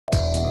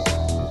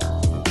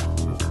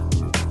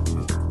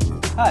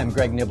Hi, I'm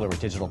Greg Nibbler with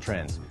Digital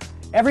Trends.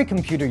 Every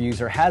computer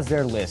user has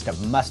their list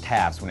of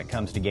must-haves when it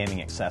comes to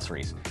gaming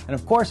accessories, and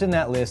of course in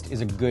that list is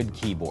a good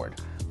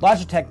keyboard.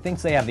 Logitech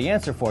thinks they have the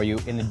answer for you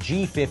in the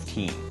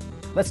G15.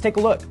 Let's take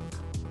a look.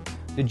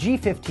 The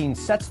G15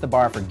 sets the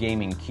bar for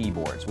gaming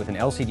keyboards with an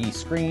LCD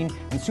screen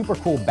and super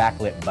cool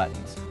backlit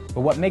buttons.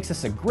 But what makes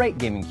this a great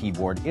gaming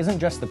keyboard isn't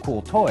just the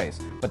cool toys,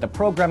 but the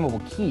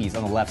programmable keys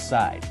on the left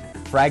side.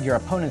 Frag your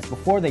opponents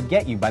before they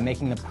get you by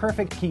making the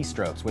perfect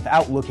keystrokes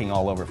without looking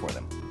all over for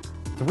them.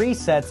 3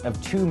 sets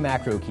of 2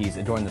 macro keys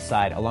adorn the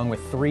side along with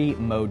 3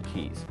 mode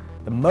keys.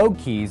 The mode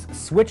keys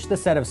switch the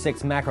set of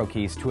 6 macro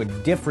keys to a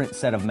different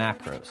set of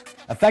macros,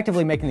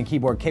 effectively making the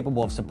keyboard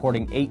capable of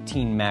supporting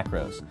 18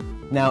 macros.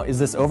 Now, is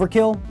this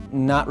overkill?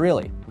 Not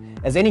really.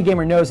 As any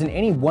gamer knows, in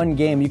any one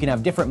game you can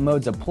have different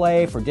modes of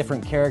play for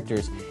different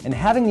characters, and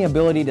having the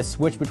ability to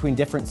switch between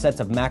different sets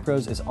of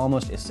macros is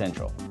almost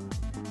essential.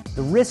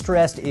 The wrist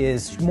rest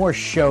is more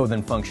show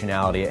than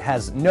functionality. It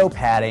has no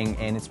padding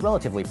and it's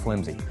relatively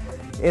flimsy.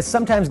 It's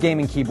sometimes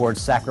gaming keyboards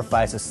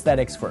sacrifice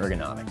aesthetics for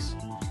ergonomics.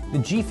 The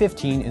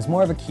G15 is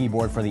more of a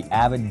keyboard for the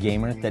avid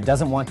gamer that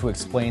doesn't want to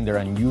explain their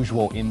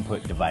unusual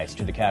input device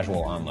to the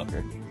casual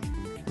onlooker.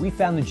 We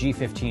found the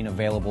G15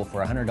 available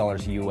for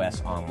 $100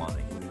 US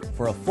online.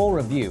 For a full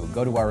review,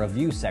 go to our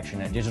review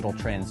section at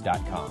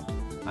digitaltrends.com.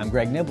 I'm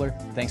Greg Nibbler.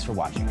 Thanks for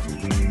watching.